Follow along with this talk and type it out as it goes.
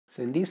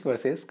So in these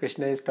verses,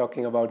 Krishna is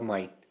talking about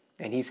mind,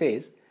 and he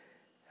says,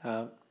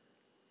 uh,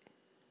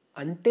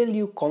 until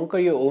you conquer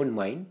your own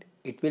mind,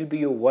 it will be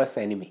your worst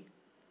enemy.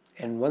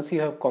 And once you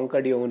have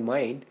conquered your own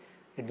mind,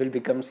 it will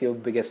become your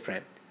biggest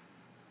friend.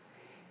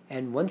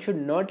 And one should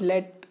not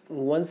let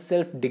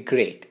oneself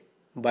degrade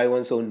by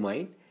one's own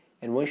mind,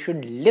 and one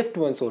should lift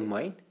one's own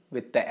mind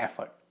with the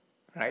effort.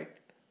 Right?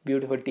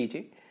 Beautiful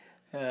teaching.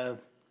 Uh,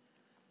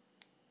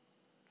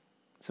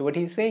 so what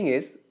he's saying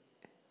is,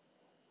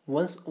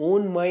 one's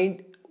own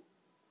mind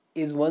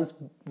is one's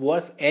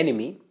worst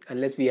enemy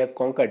unless we have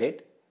conquered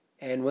it,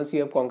 and once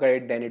you have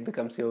conquered it, then it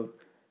becomes your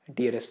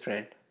dearest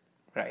friend.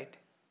 Right?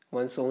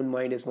 One's own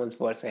mind is one's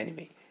worst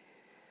enemy.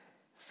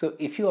 So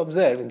if you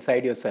observe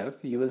inside yourself,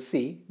 you will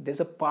see there's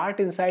a part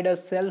inside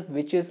ourselves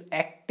which is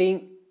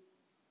acting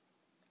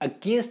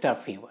against our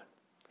favor.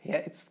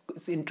 Yeah,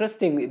 it's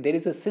interesting. There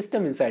is a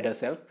system inside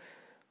ourselves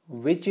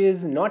which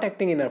is not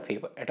acting in our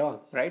favor at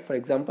all. Right? For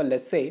example,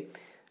 let's say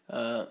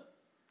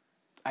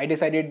I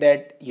decided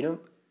that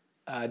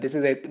this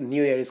is a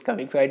new year is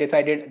coming, so I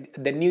decided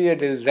the new year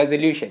is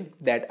resolution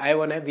that I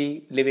want to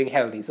be living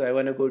healthy, so I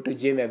want to go to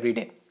gym every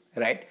day.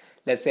 Right?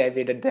 Let's say I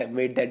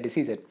made that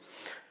decision.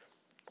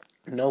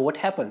 Now what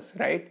happens,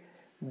 right?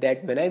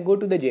 That when I go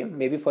to the gym,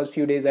 maybe first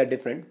few days are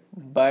different,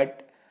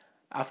 but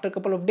after a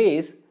couple of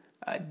days,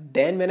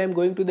 then when I'm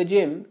going to the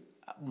gym,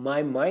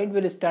 my mind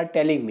will start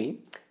telling me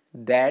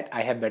that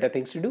I have better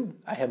things to do.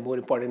 I have more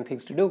important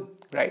things to do,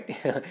 right?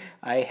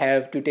 I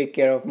have to take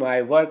care of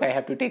my work. I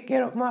have to take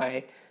care of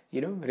my,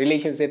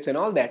 relationships and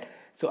all that.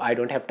 So I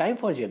don't have time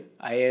for gym.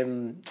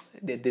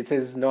 This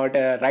is not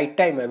a right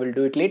time. I will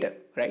do it later,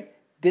 right?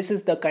 This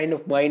is the kind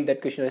of mind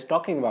that Krishna is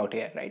talking about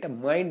here, right? A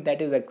mind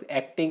that is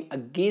acting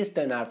against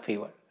in our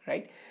favor,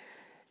 right?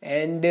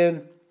 And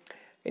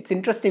it's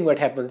interesting what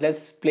happens.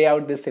 Let's play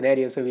out this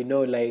scenario so we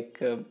know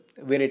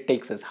where it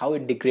takes us, how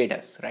it degrades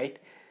us, right?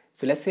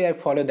 So let's say I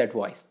follow that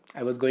voice.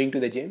 I was going to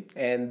the gym,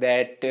 and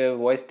that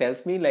voice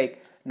tells me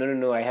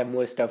no, I have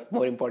more stuff,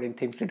 more important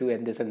things to do,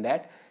 and this and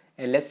that.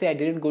 And let's say I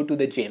didn't go to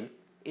the gym.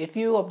 If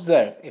you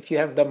observe, if you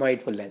have the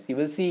mindfulness, you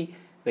will see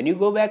when you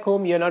go back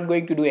home, you're not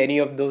going to do any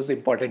of those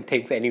important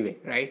things anyway,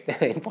 right?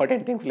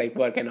 Important things like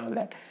work and all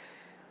that.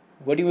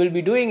 What you will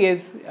be doing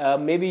is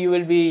maybe you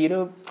will be,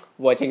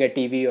 watching a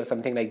TV or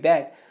something like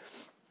that.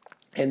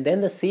 And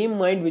then the same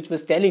mind which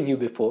was telling you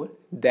before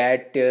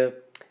that,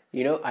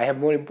 I have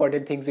more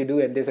important things to do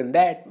and this and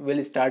that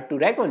will start to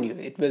rag on you.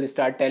 It will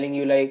start telling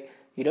you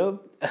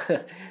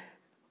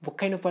what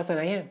kind of person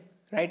I am,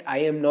 right? I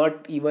am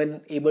not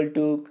even able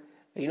to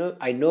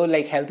I know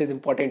health is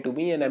important to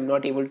me and I'm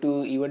not able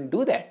to even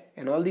do that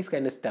and all these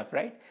kind of stuff,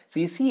 right? So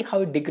you see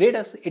how it degrades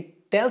us.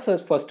 It tells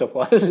us first of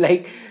all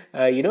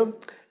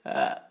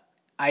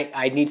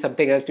I need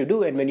something else to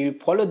do, and when you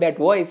follow that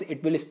voice,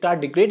 it will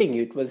start degrading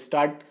you. It will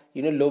start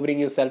lowering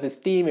your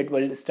self-esteem. It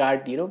will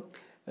start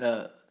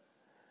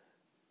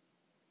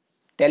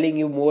telling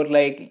you more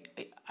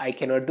like I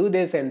cannot do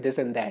this and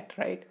that,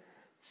 right?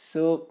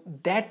 So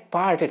that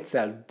part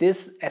itself,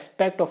 this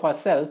aspect of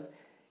ourselves,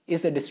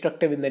 is a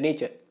destructive in the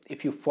nature.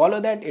 If you follow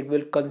that, it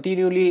will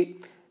continually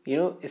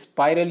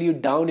spiral you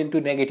down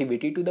into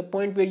negativity to the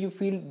point where you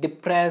feel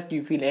depressed,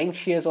 you feel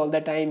anxious all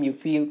the time, you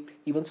feel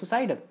even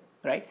suicidal,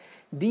 right?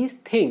 These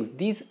things,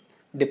 these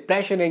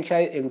depression,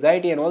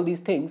 anxiety and all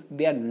these things,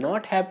 they are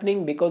not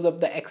happening because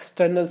of the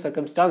external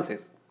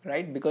circumstances,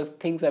 right? Because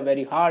things are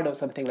very hard or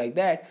something like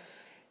that.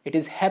 It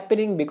is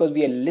happening because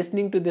we are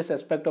listening to this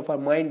aspect of our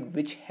mind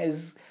which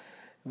is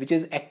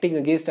acting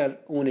against our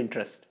own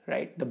interest,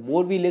 right? The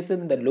more we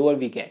listen, the lower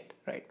we get,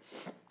 right?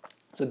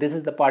 So this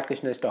is the part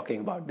Krishna is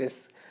talking about,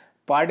 this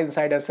part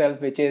inside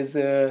ourselves which is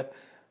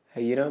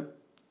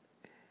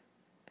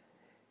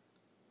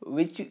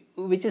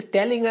which is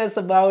telling us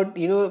about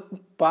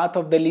path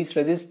of the least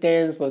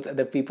resistance, what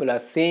other people are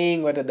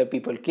saying, what other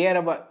people care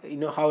about,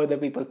 how other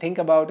people think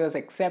about us,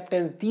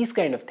 acceptance, these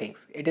kind of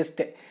things. It is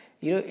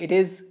it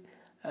is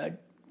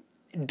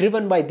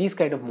driven by these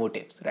kind of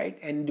motives, right?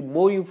 And the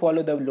more you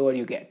follow, the lower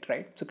you get,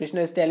 right? So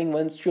Krishna is telling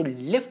one should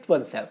lift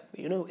oneself,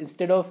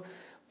 instead of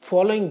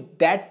following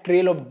that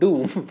trail of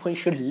doom, one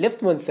should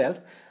lift oneself,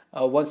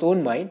 one's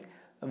own mind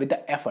with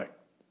the effort,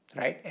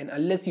 right? And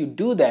unless you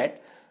do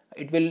that,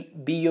 it will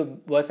be your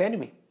worst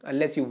enemy.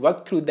 Unless you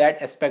work through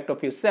that aspect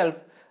of yourself,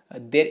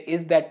 there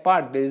is that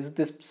part, there is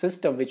this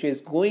system which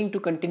is going to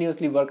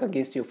continuously work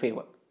against your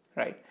favor,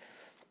 right?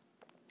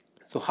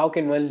 So how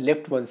can one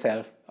lift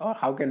oneself, or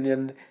how can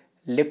one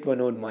lift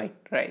one's own mind,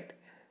 right?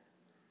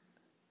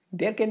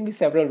 There can be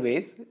several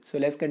ways. So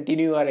let's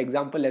continue our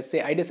example. Let's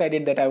say I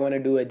decided that I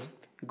want to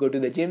go to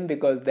the gym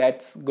because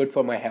that's good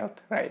for my health,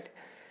 right?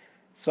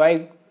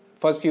 So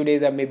first few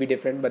days are maybe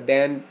different, but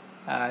then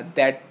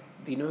that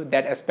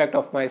aspect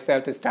of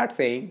myself starts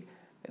saying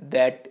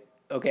that,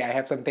 okay, I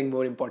have something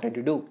more important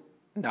to do.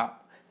 Now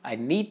I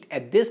need,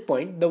 at this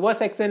point, the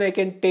worst action I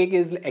can take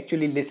is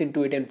actually listen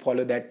to it and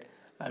follow that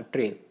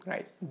trail,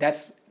 right?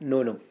 That's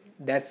no.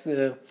 That's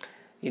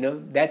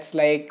that's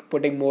like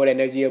putting more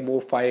energy or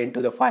more fire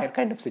into the fire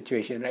kind of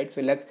situation, right?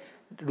 So let's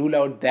rule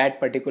out that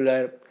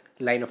particular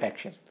line of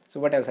action. So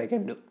what else I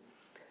can do?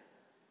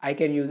 I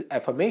can use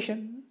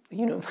affirmation.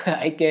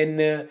 I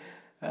can,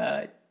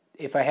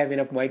 if I have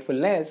enough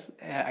mindfulness,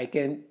 I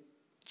can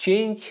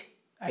change.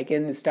 I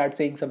can start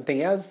saying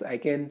something else. I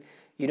can,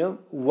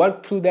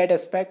 work through that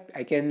aspect.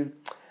 I can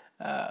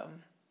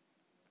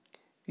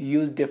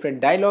use different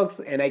dialogues,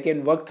 and I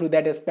can work through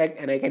that aspect,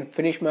 and I can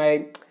finish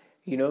my,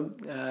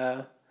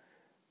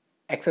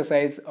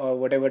 exercise or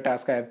whatever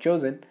task I have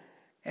chosen,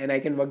 and I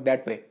can work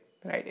that way.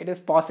 Right? It is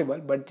possible,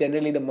 but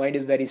generally the mind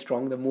is very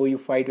strong. The more you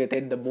fight with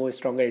it, the more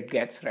stronger it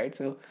gets. Right?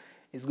 So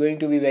it's going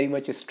to be very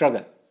much a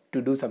struggle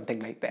to do something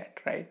like that.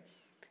 Right?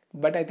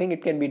 But I think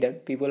it can be done.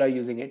 People are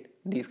using it.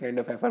 These kind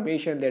of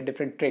affirmation. There are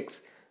different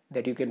tricks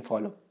that you can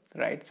follow.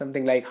 Right?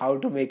 Something like how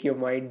to make your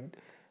mind,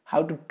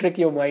 how to trick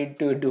your mind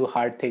to do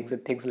hard things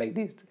and things like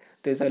this.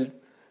 There's a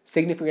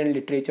significant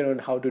literature on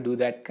how to do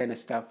that kind of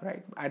stuff.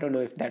 Right? I don't know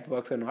if that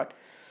works or not,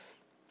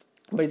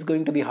 but it's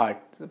going to be hard.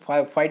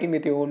 Fighting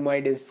with your own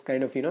mind is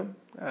kind of,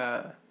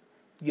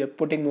 you're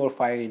putting more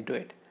fire into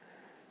it.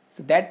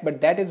 So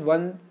that is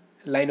one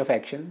line of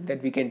action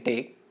that we can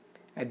take,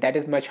 and that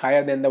is much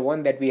higher than the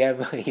one that we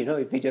have,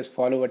 if we just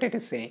follow what it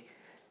is saying,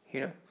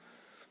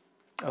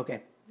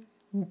 Okay.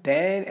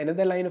 Then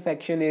another line of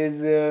action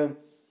is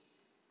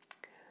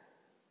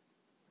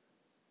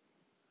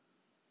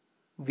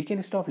we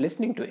can stop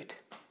listening to it.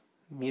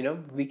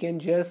 We can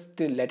just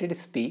let it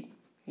speak.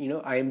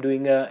 I'm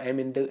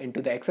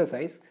into the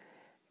exercise,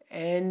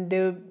 and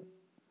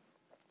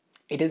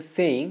it is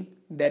saying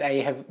that I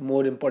have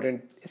more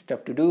important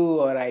stuff to do,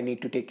 or I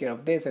need to take care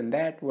of this and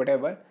that,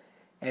 whatever,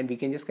 and we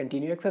can just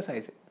continue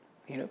exercising.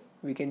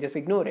 We can just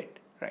ignore it,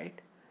 right?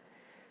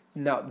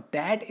 Now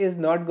that is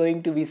not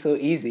going to be so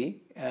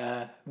easy,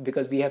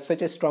 because we have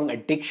such a strong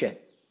addiction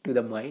to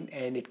the mind,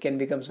 and it can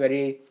become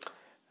very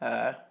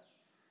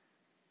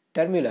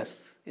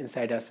tumultuous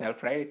inside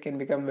ourselves, right? It can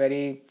become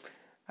very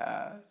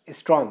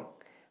strong,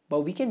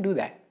 but we can do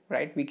that,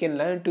 right? We can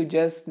learn to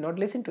just not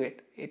listen to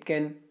it. It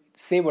can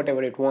say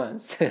whatever it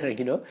wants,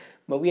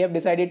 but we have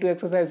decided to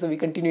exercise, so we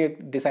continue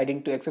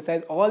deciding to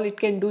exercise. All it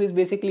can do is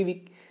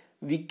basically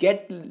we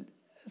get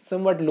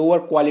somewhat lower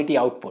quality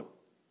output.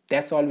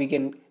 That's all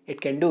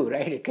it can do,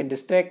 right? It can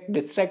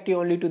distract you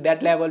only to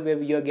that level where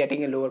you're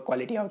getting a lower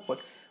quality output,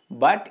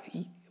 but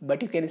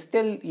you can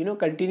still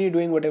continue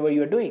doing whatever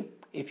you're doing.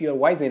 If you're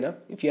wise enough,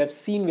 if you have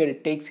seen where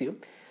it takes you,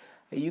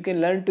 you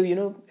can learn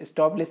to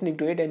stop listening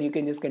to it, and you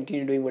can just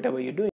continue doing whatever you're doing.